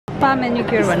Spa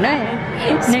manicure one,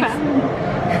 right? Next.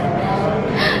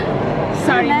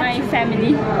 Sorry, my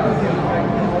family.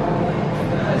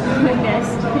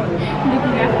 Next,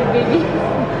 looking after baby.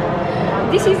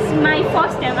 This is my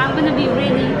first time. I'm gonna be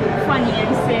really funny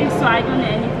and say, so I don't know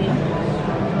anything.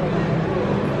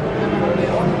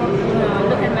 No,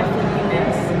 look at my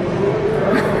filthiness.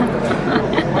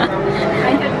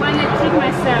 I just wanna treat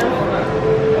myself.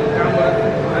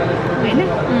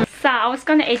 So I was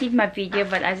gonna edit my video,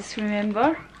 but I just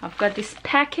remember I've got this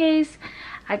package.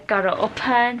 I gotta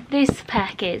open this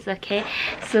package, okay?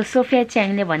 So Sophia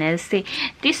Changले wanted to say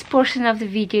this portion of the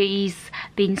video is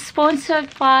being sponsored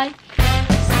by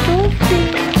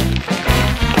Soufeel.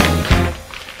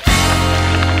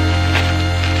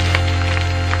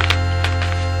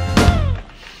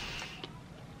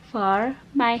 For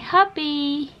my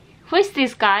hubby. Who is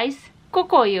this, guys?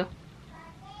 Kokoyo.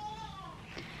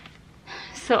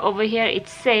 So over here it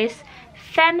says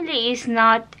family is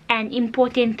not an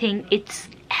important thing, it's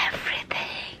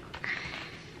everything.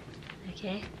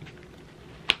 Okay.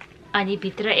 Ani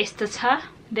bitra esto cha,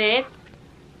 babe.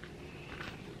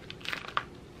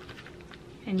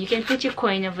 And you can put your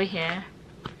coin over here.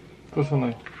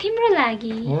 Timro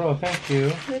lagi. Oh, thank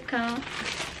you. Welcome.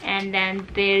 And then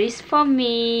there is for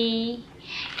me.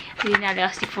 Rina le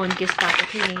asti phone case kato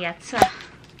thile yaad cha.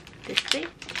 Testै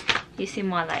यो चाहिँ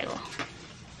मलाई हो.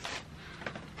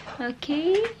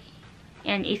 Okay,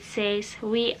 and it says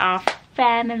we are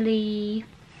family.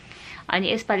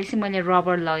 अनि यसपालि चाहिँ मैले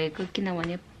rubber लगेको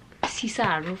किनभने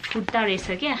सिसाहरु फुट्दा रहेछ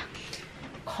क्या,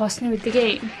 खस्ने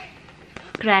बित्तिकै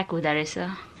क्र्याक हुँदा रहेछ.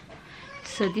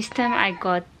 So this time I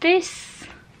got this.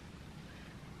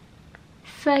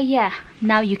 So yeah,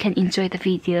 now you can enjoy the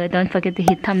video. Don't forget to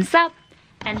hit thumbs up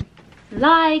and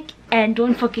like, and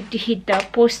don't forget to hit the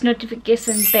post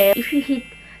notification bell. If you hit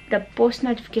the post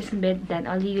notification bell, then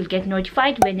only you'll get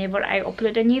notified whenever I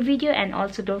upload a new video. And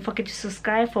also don't forget to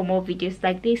subscribe for more videos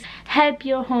like this. Help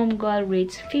your home girl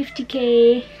reach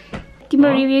 50k.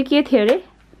 तिम्रो review के थियो रे?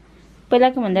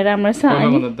 पहिलाको भन्दा राम्रो छ अनि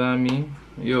पहिलाको भन्दा दामी.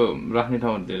 यो राख्ने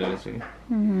ठाउँ धेरै रहेछ के.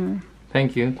 Thank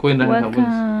you. कोइन राख्ने ठाउँ पनि.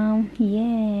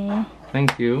 Yeah. Thank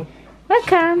you.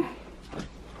 Welcome.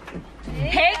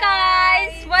 Hey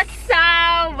guys, what's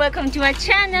up? Welcome to my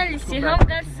channel. It's your home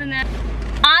girl Sunu.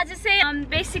 I just say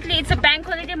basically it's a bank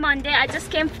holiday Monday. I just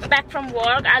came back from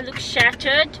work. I look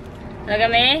shattered. Look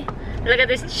at me. Look at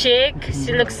this chick.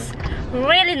 She looks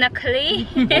really knuckly.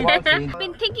 I've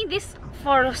been thinking this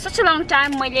for such a long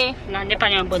time. मैले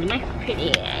नेपालीमा बोल्नु है फेरि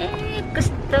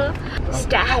कस्तो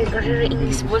style गरेर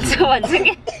English बोल्छ भन्छ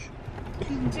के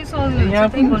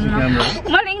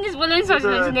मलाई इंग्लिश बोल्न नि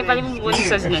सजिलो छ नेपाली पनि बोल्न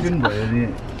सजिलो छ.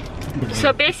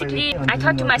 So basically I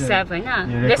thought to myself,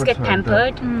 let's get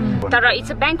pampered. Tara it's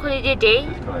a bank holiday day,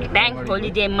 bank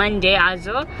holiday Monday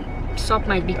also. Shop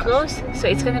might be closed, so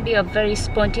it's gonna be a very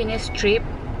spontaneous trip.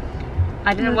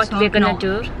 I don't know what we're gonna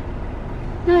do.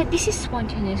 No, this is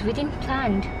spontaneous. We didn't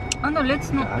plan. Oh no, let's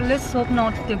hope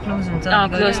not they close.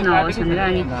 Close now.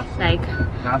 Like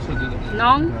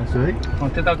long.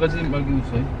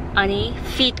 Ani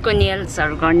feet ko nails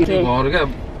are gone.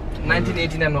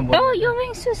 1989 मा Oh, you're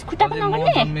wearing shoes. खुट्टा को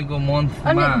लगाउने? जन्मेको मन्थमा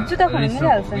अनि जुत्ता खोल्न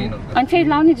मिलिहाल्छ नि. अनि फेरि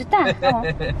लाउने जुत्ता?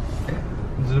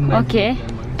 Okay.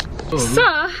 So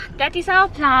that is our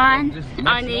plan.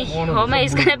 Ani Homa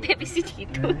is gonna babysit you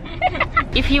too.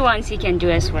 If he wants, he can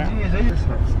do as well.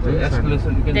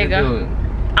 There you go.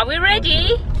 Are we ready?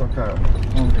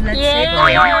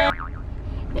 Yeah.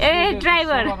 Hey,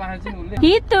 driver.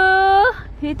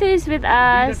 Hito is with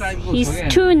us. He's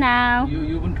 2 now.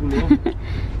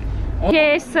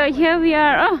 Okay, so here we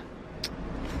are. Oh,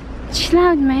 chill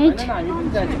out, mate.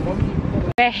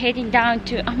 We're heading down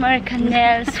to American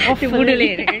Nails.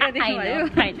 Hopefully.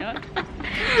 I know.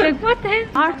 Like, what the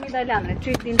hell?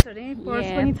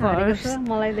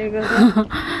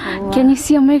 Can you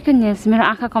see American Nails? मेरो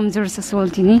आँखा कमजोर छ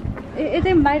सोल्टी नि.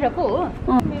 बाहिरको हो.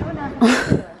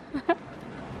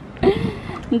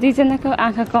 दुईजनाको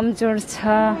आँखा कमजोर छ.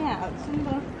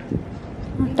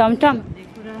 टमटम.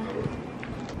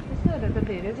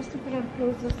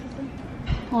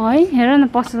 है हेर न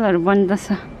पसलहरू बन्द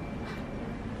छ.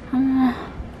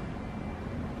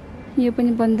 यो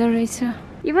पनि बन्द रहेछ.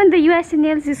 Even the US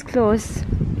nails is closed.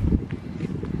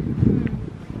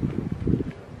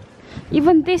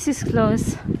 Even this is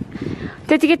closed.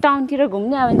 त्यतिकै टाउनतिर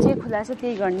घुम्ने आयो भने चाहिँ खुला छ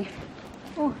त्यही गर्ने.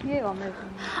 Oh, यही हो मेरो.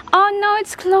 Oh no,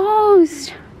 it's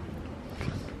closed.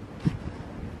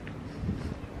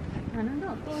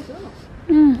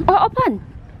 Oh, open.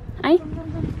 Ai.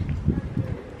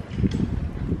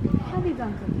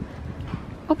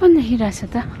 Open लेखिरहेछ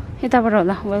त. यताबाट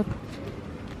होला. Well.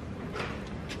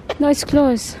 No, it's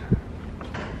closed.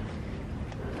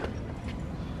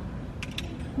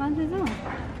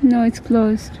 No, it's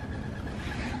closed.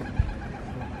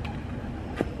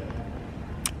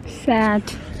 Sad.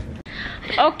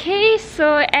 Okay,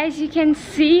 so as you can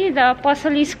see, the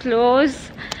puzzle is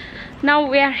closed. Now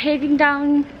we are heading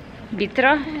down भित्र,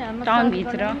 town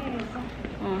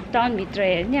भित्र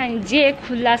हेर्ने अनि जे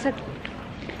खुल्ला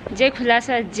छ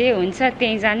जे हुन्छ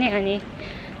त्यही जाने अनि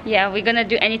yeah, we're gonna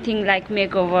do anything like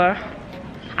makeover,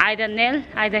 either nail,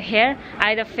 either hair,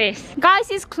 either face.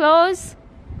 Guys, it's closed.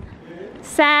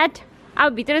 Sad.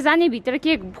 अब भित्र जाने भित्र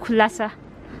के खुल्ला छ.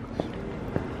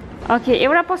 Okay,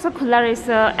 एउटा पसल खुल्ला रहेछ,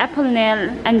 apple nail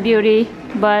and beauty,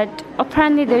 but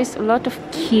apparently there is a lot of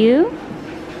queue.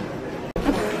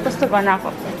 कस्तो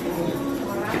बनाएको.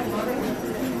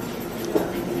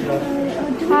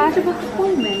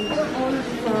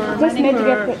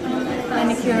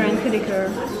 Manicure and pedicure.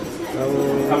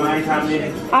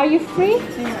 Are you free?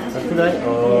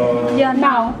 Yeah,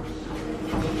 Now.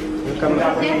 You come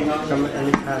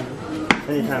anytime.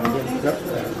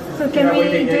 So can we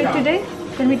do it today?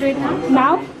 Can we do it now?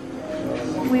 Now?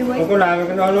 We wait.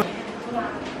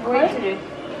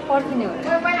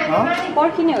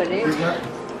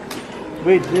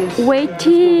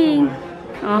 Waiting.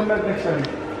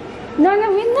 No,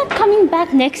 we're not coming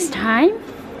back next time.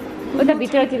 उता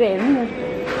भित्रतिर हेर्नु.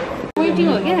 Waiting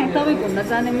हो क्या तपाईँ घुम्न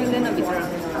जाने मिल्दैन भित्र.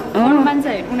 अरू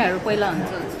मान्छेहरू उनीहरू पहिला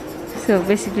हुन्छ. So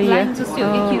basically लाइन जस्तो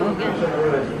हो कि हो क्या.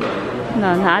 ल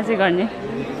आजै गर्ने.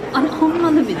 अनि आउनु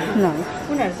न भित्र. ल.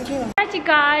 उनीहरू चाहिँ के Hi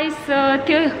guys,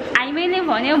 त्यो आइमाईले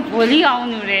भन्यो भोलि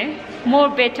आउनु रे. More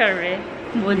better रे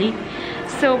भोलि.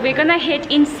 So we're gonna head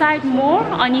inside more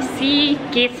अनि see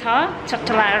के छ चट्ट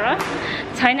लाएर.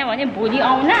 छैन भने भोलि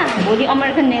आउन, भोलि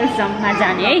अमेरिकन नेल्स जम्पमा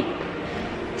जाने है.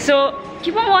 So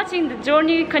keep on watching, the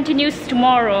journey continues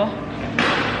tomorrow.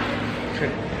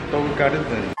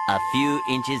 A few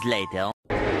inches later.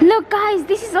 Look guys,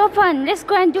 this is open. Let's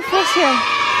go and do facial.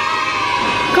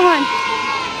 Come on.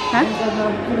 Huh?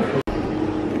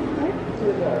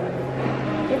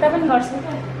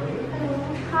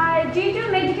 Hi, do you do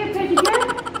Medicare pedicure?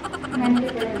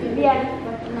 Yeah.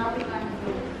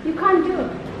 You can't do.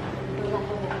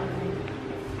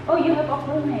 Oh, you have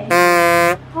appointment.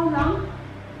 How long?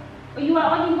 Oh, you are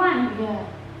only one? Yeah.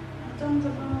 It's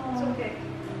okay.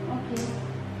 Okay.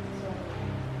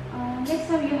 Next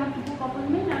time you have to book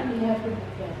appointment or you have to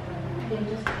book that? Then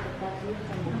just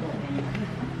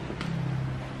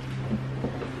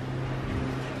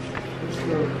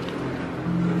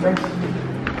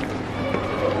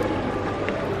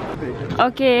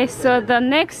Okay, so the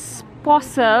next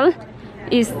parcel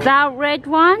is that red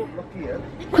one.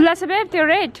 Khula cha babe, the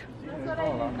red.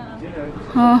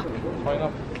 Oh.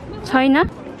 China.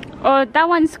 Oh, that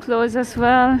one's closed as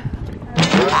well.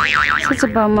 Such a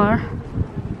bummer.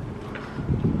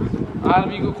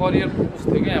 Army को career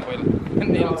थियो के यहाँ पहिला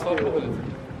nail sub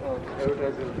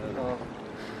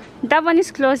That one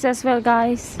is closed as well,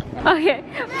 guys. Okay,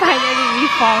 finally we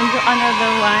found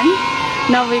another one.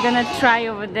 Now we're gonna try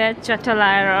over there,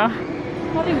 Chatalaira.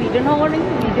 Sorry, we don't know what is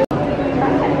the video.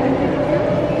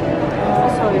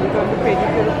 Sorry, we got the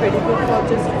pedicure for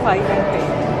just 5 and 8.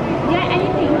 Yeah,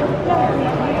 anything.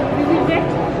 We will get.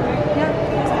 Yeah,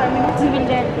 just 5 minutes. We will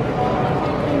get.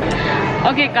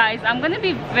 Okay, guys, I'm gonna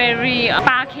be very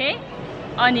packed.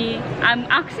 Ani, I'm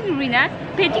asking Rina,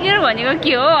 pedicure भनेको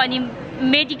के हो अनि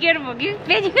medicure भन्यो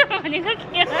pedicure भनेको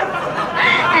के हो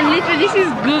and literally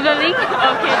she's googling.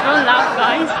 Okay, don't laugh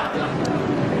guys.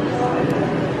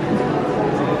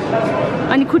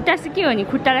 अनि खुट्टा चाहिँ के हो नि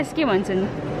खुट्टालाई चाहिँ के भन्छन्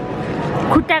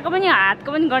खुट्टाको पनि हातको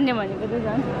पनि गर्ने भनेको त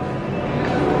झन्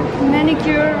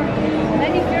Manicure.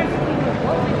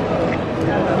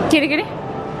 के रे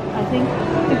I think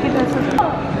if it does.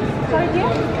 sorry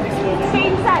dear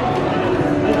same side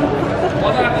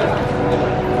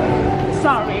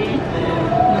sorry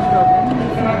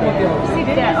No problem. sit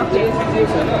there okay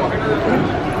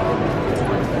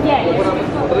yeah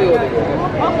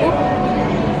okay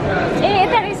eh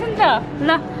eta रहेछ नि त ल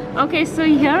okay so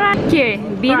here are के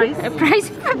bill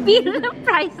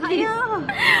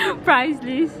price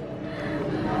list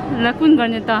ल कुन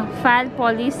गर्ने त file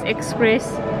polish express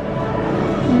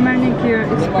Manicure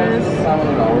express.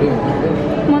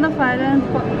 म त फाइल एन्ड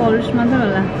polish मात्र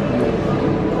होला.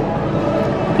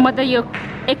 म त यो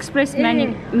एक्सप्रेस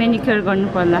म्यानिक्योर गर्नु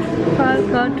पर्ला File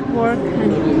cut, work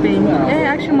and paint.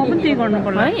 Actually म पनि त्यही गर्नु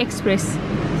पर्ला है एक्सप्रेस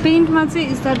पेन्ट मा चाहिँ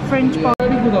is that French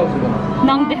powder.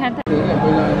 नङ देखा त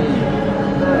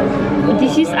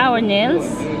This is our nails.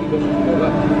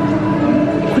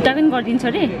 खुट्टा पनि गरिदिन्छ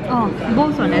रे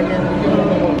both on it.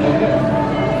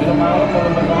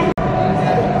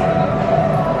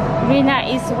 Rina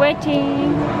is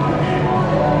waiting.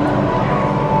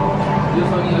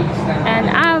 And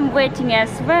I'm waiting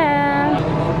as well.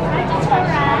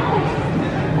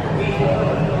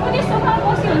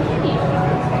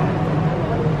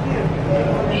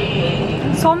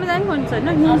 संविधान पनि छैन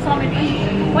नि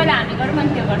पहिला हामी गरौँ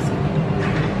अनि त्यो गर्छौँ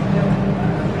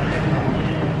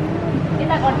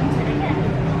यता गरिदिन्छ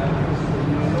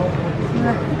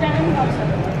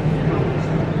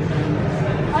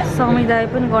समिदाय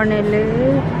पनि गर्नेले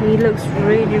he looks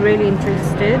really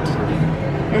interested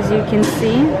as you can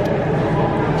see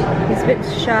he's a bit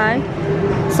shy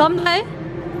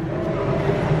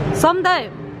समिदाय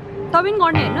तपाईं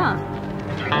गर्ने हैन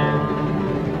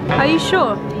Are you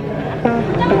sure?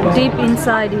 Deep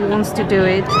inside he wants to do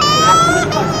it.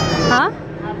 Huh?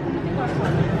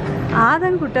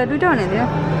 Then putta duita hune diyo.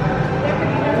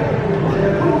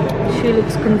 She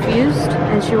looks confused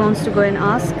and she wants to go and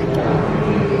ask.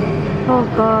 Oh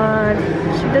God,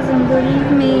 she doesn't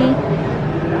believe me.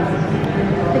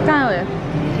 They can't wear.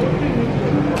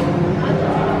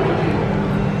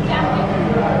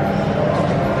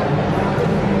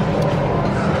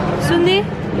 Sundi?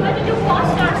 You want to do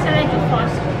fast or shall I do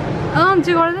fast?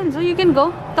 You can go.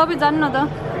 तपाईं जानु न त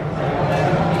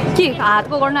के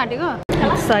हातको गर्न आँटेको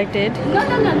excited No,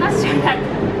 not that.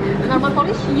 Normal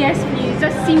polish? Yes, please.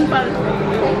 Just simple.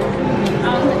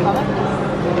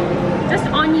 Just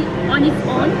on its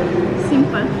own.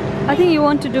 Simple. I think you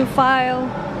want to do file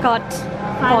cut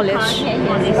polish.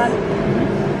 Yes.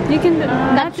 You can do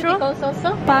natural also.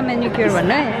 Pa manicure one,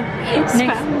 right?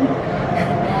 Next.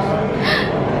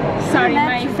 Sorry,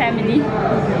 my family.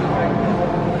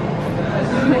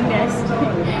 Yes,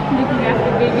 looking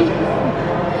after baby.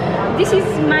 This is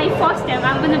my first time.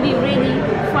 I'm gonna be really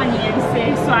funny and say,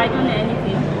 so I don't know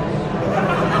anything.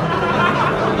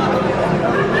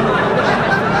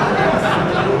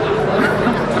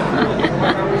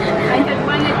 I just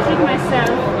wanna treat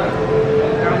myself.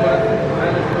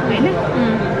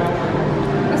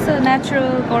 So natural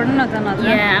garden or another?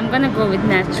 Yeah, I'm gonna go with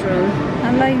natural.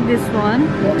 I like this one.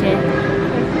 Okay.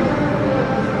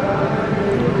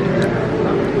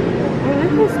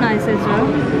 This is nice as well.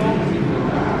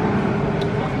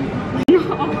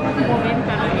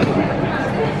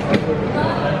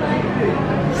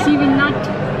 She will not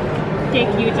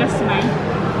take you, just mine.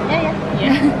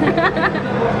 Yeah.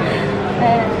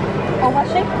 Oval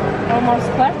shape or more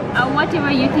square?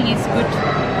 Whatever you think is good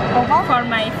for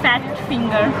my fat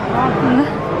finger.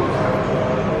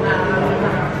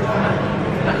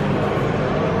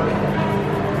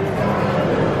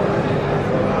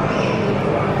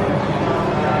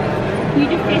 You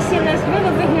do facial as well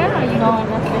over here, or you No,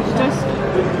 not facial. just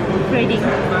braiding?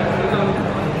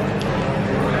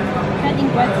 Adding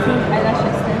waxing, eyelash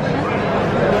extension.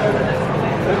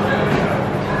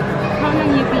 How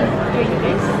long you been doing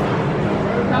this?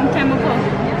 Long time ago.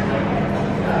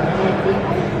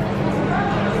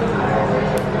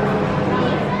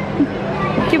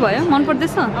 के भयो मन पर्दैछ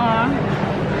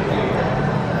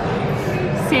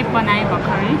सेप बनाए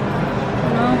भर्खरै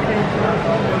okay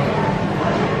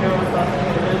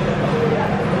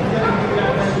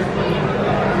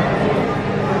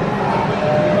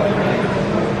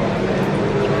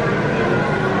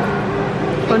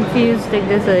confused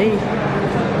देख्दैछ है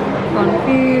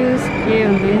confused के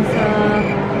हुन्छ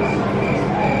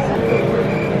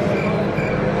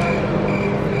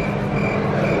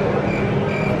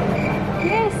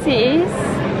This is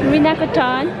Rinako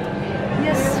turn.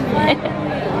 Yes,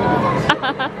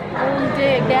 all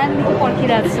day बिहानदेखि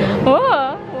पर्खिरहेको छु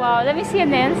Oh, wow, let me see your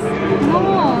nails. No,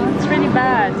 it's really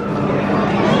bad.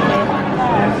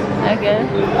 Okay.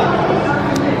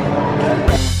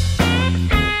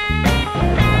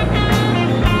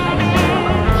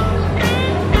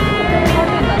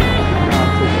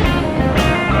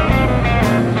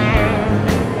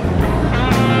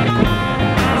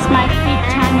 It's my feet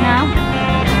turn now.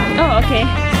 Oh, okay.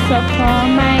 So for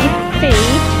my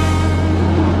feet,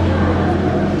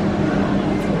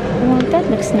 oh, that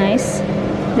looks nice.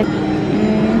 The,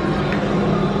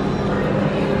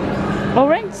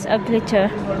 orange or glitter?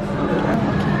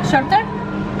 Shorter?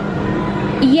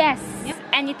 Yes,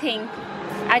 anything.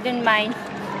 I don't mind.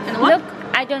 And what? Look,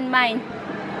 I don't mind.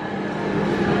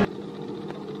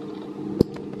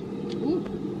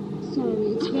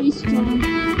 Sorry, it's very strong.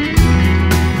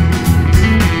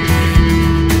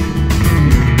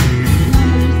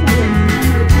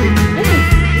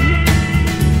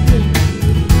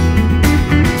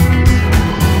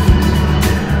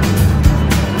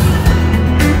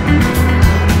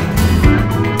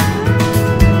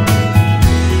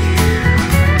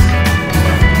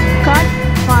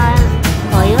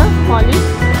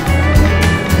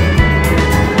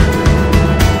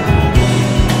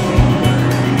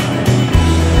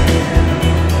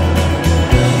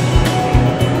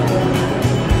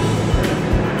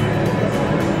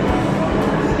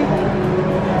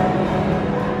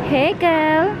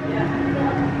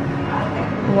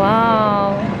 Wow,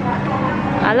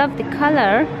 I love the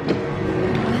color.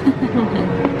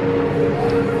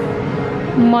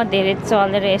 म धेरै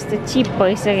चलेर यस्तो cheap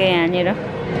भइसक्यो यहाँनिर.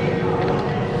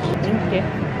 Thank you.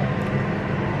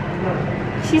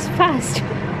 She's fast.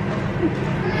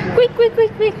 Quick, quick,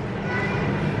 quick, quick.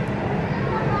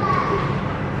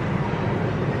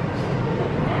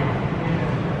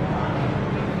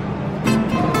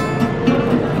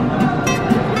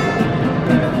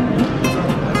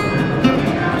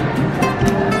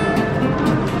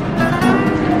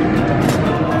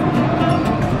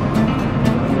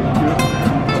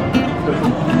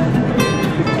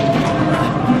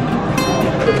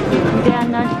 They are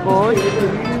not bored.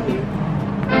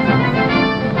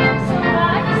 So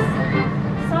guys,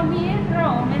 Samir,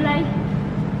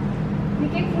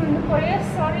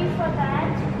 sorry for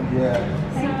that. Yeah.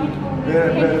 Thank you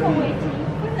for waiting.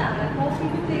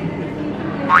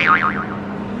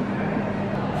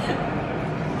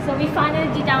 So we finally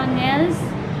did our nails.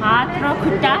 Hat ra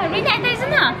khutta. Rina,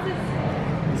 isn't it?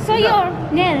 So your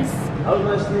nails. How's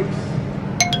my sneaks?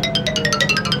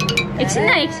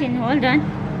 Excellent. Hold on.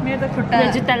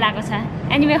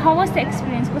 Anyway, how was the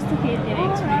experience? What's the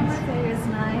experience? It was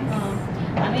nice.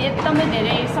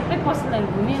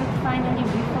 Finally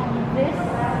we found this,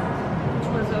 Which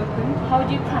was open. how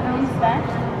do you pronounce that?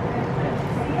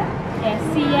 Yeah,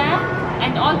 Sia.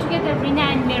 And altogether, Rina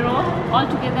and Miro,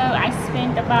 altogether I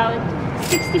spent about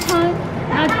 60 pounds.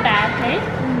 Not bad, right?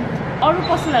 All the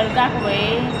पसलहरु गएको भए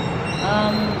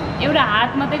एउटा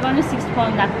हात मात्रै गर्नु 6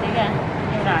 pound लाग्थ्यो क्या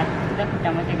एउटा हात खुट्टा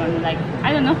मात्रै गर्नु like I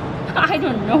don't know.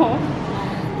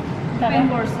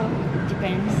 Depends also.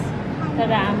 Depends.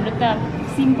 तर हाम्रो त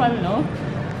simple no.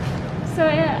 So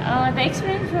the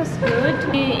experience was good.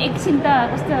 एकछिन त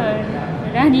कस्तो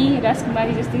रानी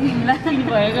राजकुमारी जस्तो feel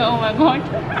भयो. Oh my god.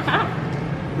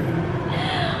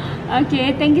 Okay,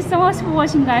 thank you so much for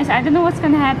watching, guys. I don't know what's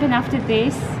gonna happen after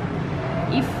this.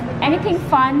 If anything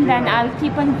fun, then I'll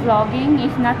keep on vlogging.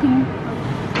 If nothing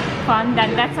fun,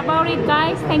 then that's about it,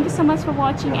 guys. Thank you so much for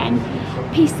watching and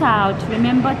peace out.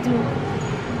 Remember to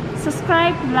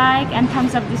subscribe, like, and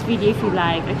thumbs up this video if you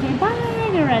like. Okay, bye,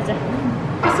 Raja.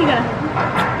 See you.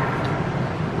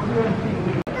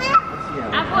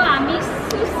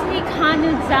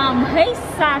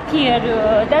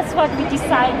 That's what we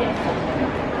decided.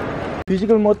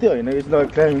 Physical mati haina, it's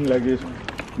not climbing like this.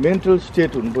 Mental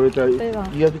state you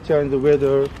have to change the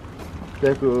weather.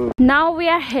 Now we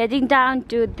are heading down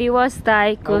to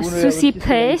Diwasdaiko sushi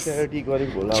place.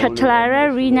 Chatlara,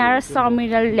 Rina,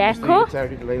 Samira, Leko.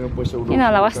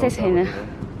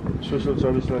 Social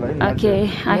service. Okay,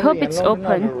 I hope it's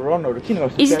open.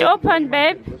 Is it open,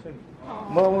 babe?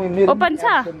 Open, sir?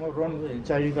 I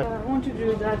want to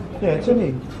do that. Yeah, it's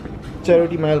only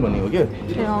charity mile money, okay?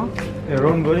 Yeah.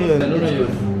 Run very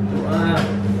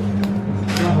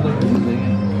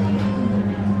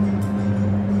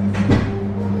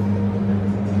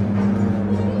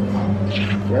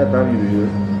Yeah,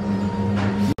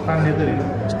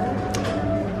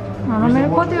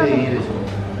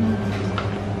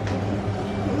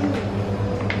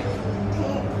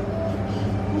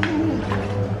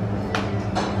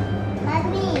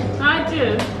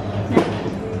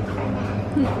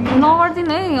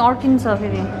 नगर्दिनु है अड्किन्छ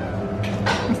फेरि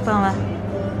यस्तोमा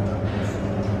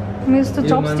मेरो यस्तो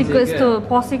चपस्टिकको यस्तो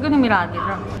पसेको नि मेरो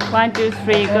हातभित्र 1 2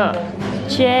 3 go.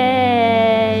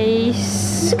 Cheese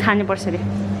खानु पर्छ रे.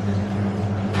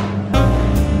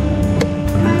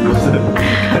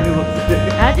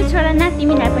 हजुर छोरा न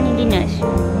तिमीलाई पनि दिनुहोस्.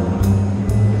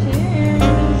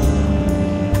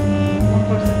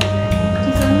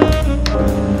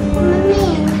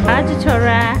 हजुर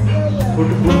छोरा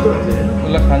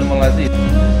मलाई खानु मन लाग्छ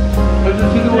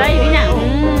Rina,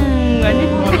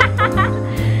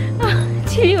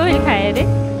 chili oil खायो रे.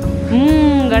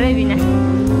 गरे बिना.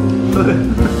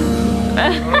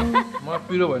 म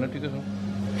पिरो भएन ठिकै छ.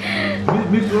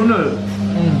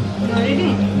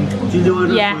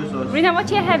 Yeah. Rina, what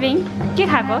you having? के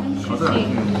खाको?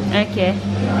 Okay.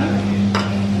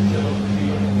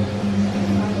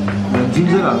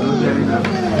 ginger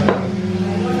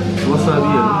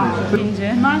wasabi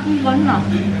Ginger. Marking गर्नु न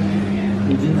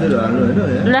ginger हाल्नु हैन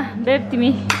ल बेब तिमी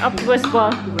अफ कोर्स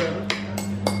बल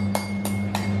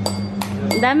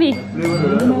दामी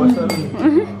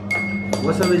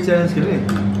wasabi challenge खेल्ने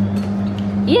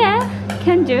Yeah,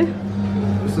 can do.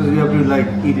 so you have to like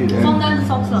eat it and sometimes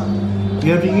सक्छ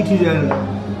you have to eat it and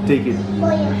take it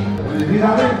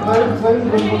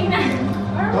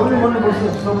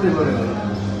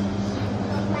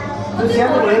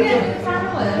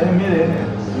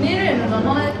मेरो हेर्नु न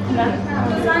मलाई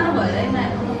सानो भएर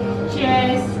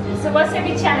Cheers. So what's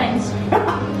every challenge?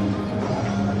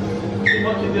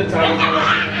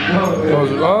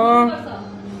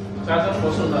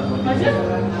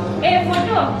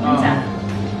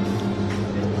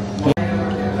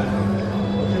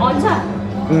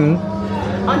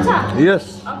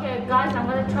 Yes. Okay, guys, I'm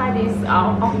gonna try this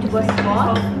octopus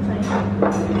ball.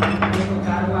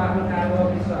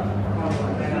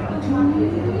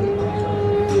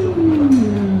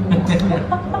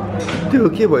 त्यो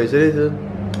के भइसकेछ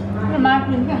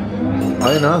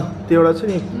होइन त्यो एउटा छ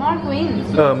नि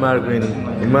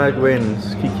मार्क्वेन्स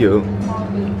के हो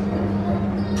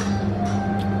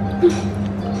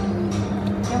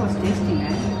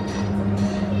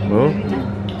हो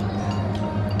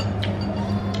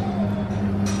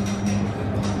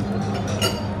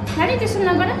Hari त्यसो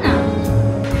नगर न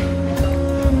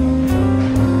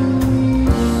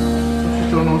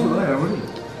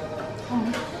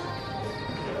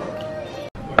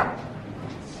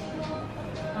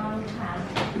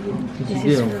This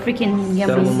is freaking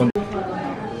yummy.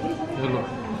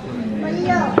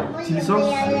 Chili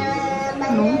sauce?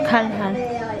 No, can't.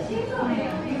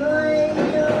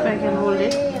 I can hold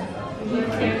it.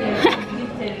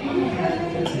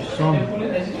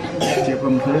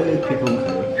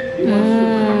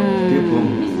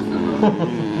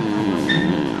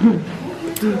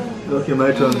 Okay,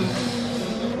 my turn.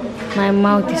 My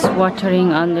mouth is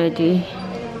watering already.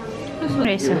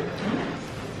 Raisa.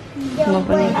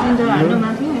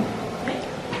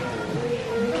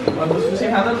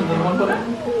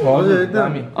 हजुर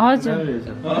एकदम हजुर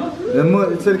म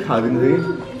यसरी खादिन्छु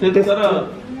कि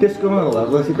त्यसकोमा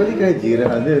भएपछि कति काहीँ झिरेर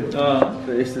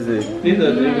खान्थ्यो यस्तो चाहिँ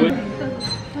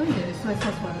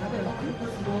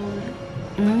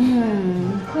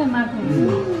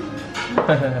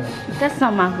That's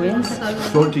not Marquin's.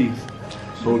 salty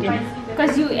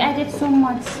Because you added so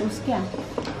much uska.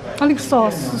 अलिक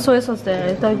सस सोया सस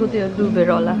दिएर तपाईँको त्यो डुबेर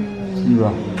होला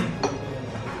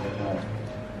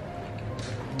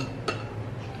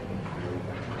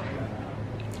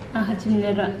आँखा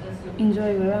चिम्लेर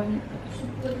इन्जोय गर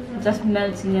just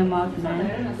melts in your mouth man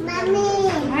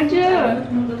हजुर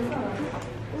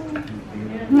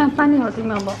न पानी हो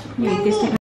तिमी अब त्यस्तो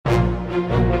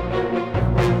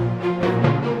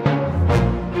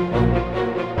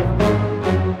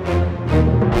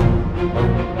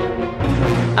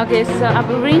Okay, so अब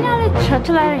रिनाले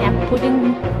छचलाएर यहाँ पुडिङ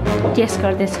टेस्ट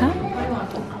गर्दैछ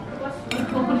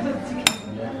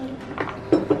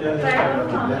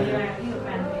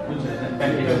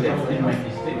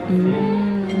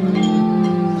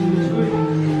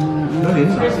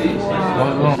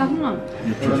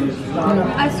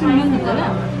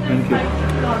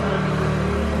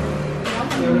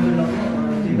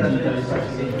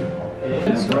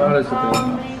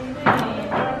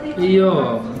यो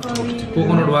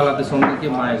कोकोनट वाला त सँगै के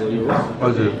मागेको यो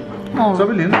हजुर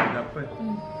सबै लिनु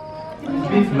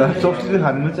ल चप्स्टिकले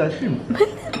खानु मिल्छ आइसक्रिम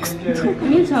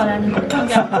मिल्छ होला नि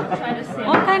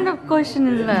What kind of question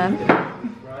is that?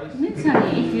 मिल्छ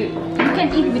नि you can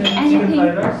eat with anything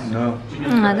No.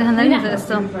 त्यो खाँदा नि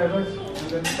जस्तो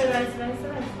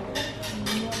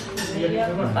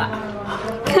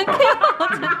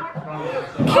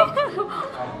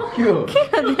के हो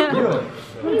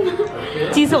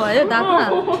चिसो भयो दापमा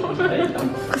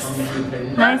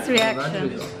नाइस रियाक्सन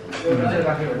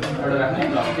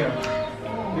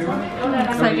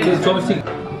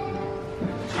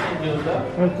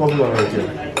कफी लगाएको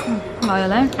भयो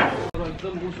होला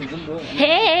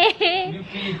Hey,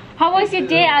 how was your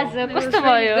day आज कस्तो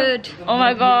भयो Good. Oh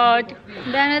my god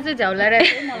बिहान चाहिँ झ्याउलाइरहेको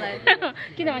थियो मलाई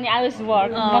किनभने I was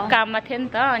work म काममा थिएँ नि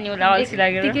त अनि उसलाई अल्छी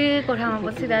लागेर के कोठामा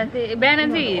बसिरहेको थिएँ बिहान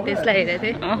चाहिँ त्यसलाई हेरेको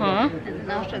थिएँ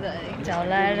After that,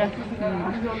 झ्याउलाएर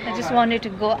I just wanted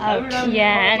to go out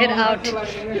Yeah, get out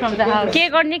from the house के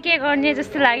गर्ने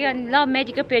जस्तो लाग्यो अनि ल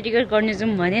मेडिकल पेडिक्योर गर्ने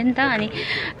जाउँ भने नि त अनि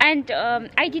and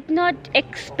I did not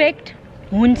expect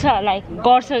हुन्छ लाइक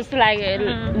गर्छ जस्तो लाग्यो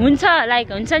हुन्छ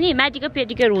लाइक हुन्छ नि मेडिकल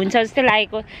पेडिक्योर हुन्छ जस्तो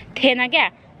लागेको थिएन क्या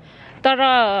तर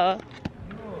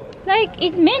like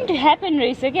it meant to happen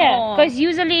रहेछ क्या बिकज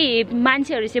युजली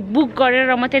मान्छेहरू चाहिँ बुक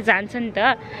गरेर मात्रै जान्छ नि त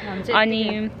अनि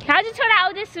हजुर छोरा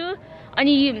आउँदैछु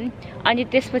अनि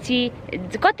त्यसपछि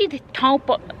कति ठाउँ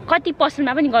कति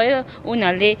पसलमा पनि गयो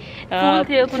उनीहरूले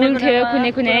फुल थियो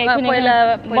कुनै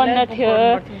बन्द थियो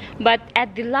but at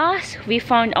the last we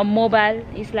found a mobile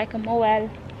is like a mobile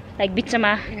like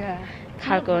बिचमा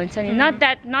खालको हुन्छ नि नट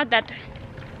द्याट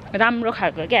राम्रो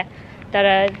खालको क्या तर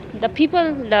the people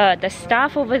the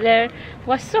staff over there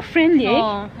was so friendly है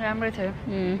राम्रो थियो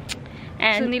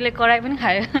एन्ड सुनीले कराई पनि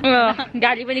खायो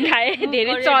गाली पनि खाए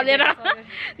धेरै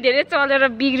चलेर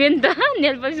बिग्रियो नि त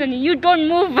नेल पलिस अनि यु डोन्ट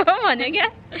मुभ भन्यो क्या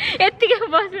यत्तिकै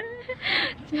बस्यो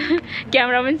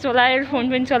Camera पनि चलाएर phone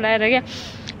पनि चलाएर क्या.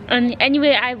 And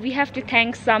anyway, we have to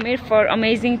thank Samir for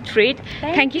amazing treat.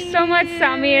 Thank you so much,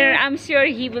 Samir. I'm sure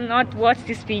he will not watch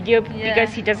this video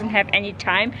because he doesn't have any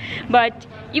time. But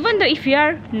even though if you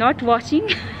are not watching,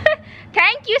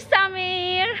 thank you,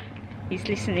 Samir. He's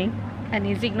listening. And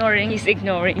he's ignoring. He's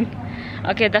ignoring.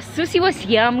 Okay, the sushi was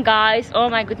yum, guys. Oh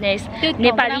my goodness.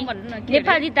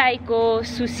 Nepali Daiko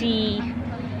sushi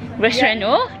restaurant.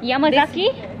 Oh,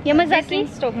 Yamazaki. Beijing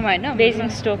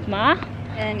Stoke ma.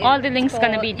 And all the links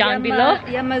gonna be down below.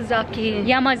 Yamazaki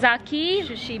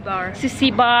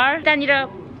Sushi bar. Then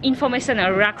information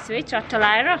racks which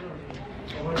over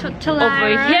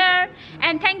here.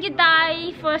 And thank you,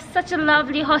 Dai, for such a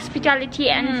lovely hospitality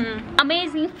and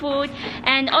amazing food.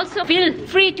 And also feel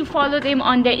free to follow them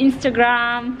on their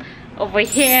Instagram over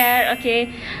here. Okay,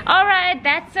 alright,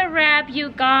 that's a wrap, you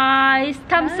guys.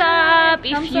 Thumbs up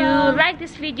if you like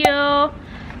this video.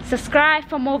 Subscribe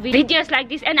for more videos like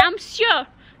this. And I'm sure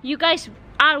you guys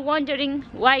are wondering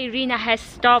why Rina has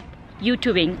stopped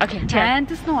YouTubing. Okay, and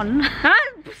this one.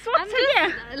 I'm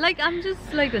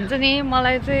just like I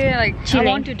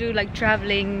want to do like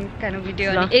traveling kind of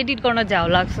video and edit karna jao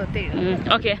lagcha tyahi.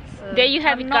 Okay, so there you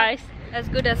have it, guys. As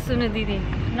good as Sunu Didi,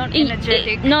 not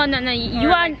energetic. No. You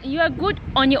are good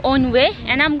on your own way,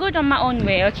 and I'm good on my own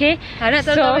way. Okay. So I'm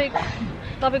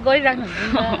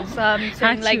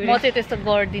saying like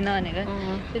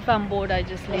if I'm bored, I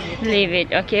just leave it. Leave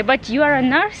it, okay. But you are a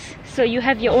nurse, so you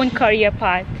have your own career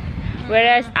path.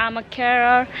 Whereas I'm a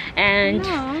carer, and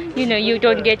you know, you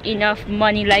don't get enough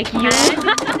money like you.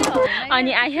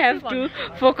 Only I have to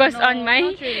focus on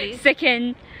my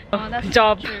second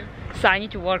job, so I need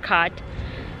to work hard.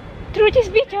 Truth is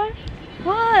bitter.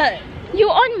 What? You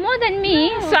earn more than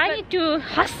me, so I need to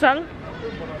hustle.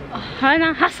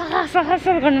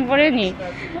 Hustle गर्नु पर्यो नि.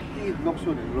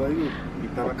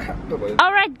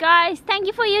 Alright, guys, thank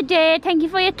you for your day, thank you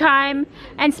for your time,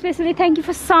 and especially thank you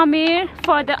for Samir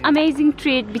for the amazing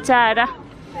treat, bichara.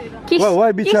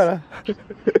 Why bichara?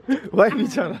 Why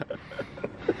bichara?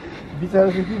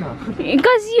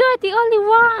 Because you're the only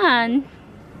one.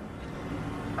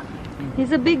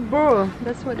 He's a big bro.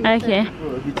 That's what he said.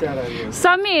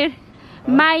 Samir,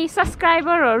 my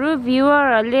subscriber or viewer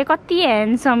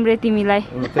handsome tiमीलाई.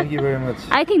 Thank you very much.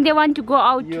 I think they want to go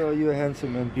out. You're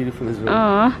handsome and beautiful as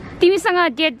well.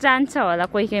 तिमीसँग date जान्छ होला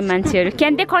कोही कोही मान्छेहरु.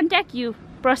 Can they contact you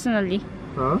personally?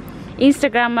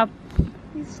 Instagram मा.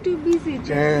 He's too busy.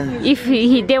 If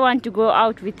they want to go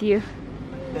out with you.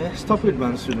 Stop it,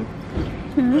 man, Sunu.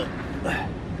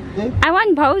 I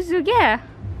want Bauzu, yeah.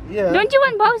 Don't you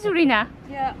want Bauzu, Rina?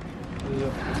 Yeah.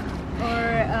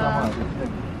 Or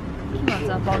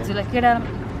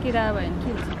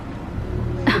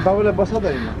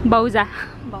Bauza.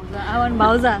 I want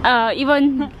Bauza.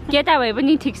 Even केटा भए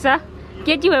पनि ठीक छ.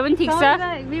 केटी भए पनि ठीक छ.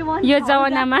 यो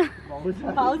जमानामा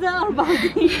Bauza or Bauzi?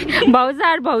 Bauza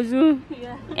or Bauzu?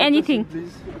 Anything.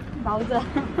 Bauza.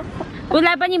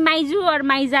 उसलाई पनि माइजु or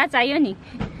माइजा चाहियो नि.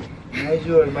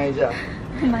 Maiju or Maija?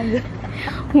 Maija.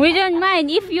 We don't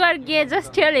mind. If you are gay,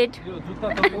 just tell it.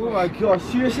 Oh my god,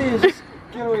 seriously? Just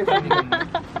get away from me.